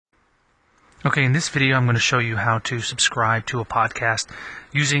Okay, in this video I'm going to show you how to subscribe to a podcast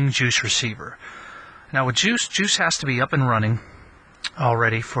using Juice Receiver. Now with Juice has to be up and running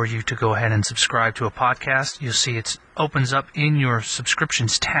already for you to go ahead and subscribe to a podcast. You'll see it opens up in your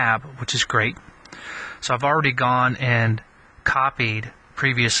subscriptions tab, which is great. So I've already gone and copied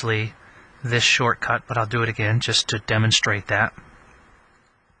previously this shortcut, but I'll do it again just to demonstrate that.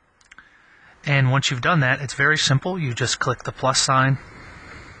 And once you've done that, it's very simple. You just click the plus sign,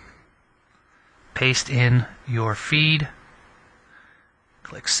 paste in your feed,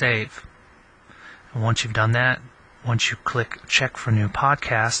 click save. And once you've done that, once you click check for new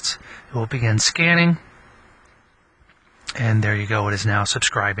podcasts, it will begin scanning. And there you go. It is now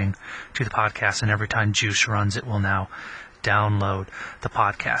subscribing to the podcast. And every time Juice runs, it will now download the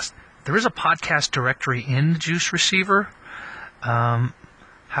podcast. There is a podcast directory in the Juice Receiver.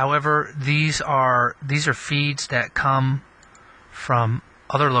 However, these are feeds that come from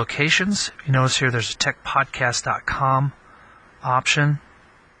other locations. You notice here there's a techpodcast.com option,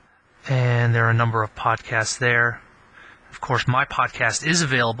 and there are a number of podcasts there. Of course, my podcast is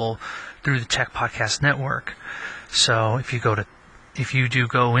available through the Tech Podcast Network. So if you do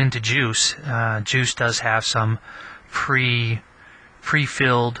go into Juice, Juice does have some pre-filled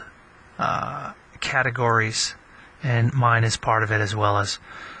categories, and mine is part of it, as well as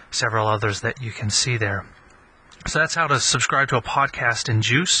several others that you can see there. So that's how to subscribe to a podcast in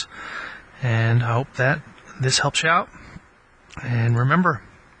Juice, and I hope that this helps you out. And remember,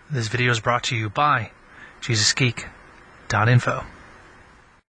 this video is brought to you by JesusGeek.info.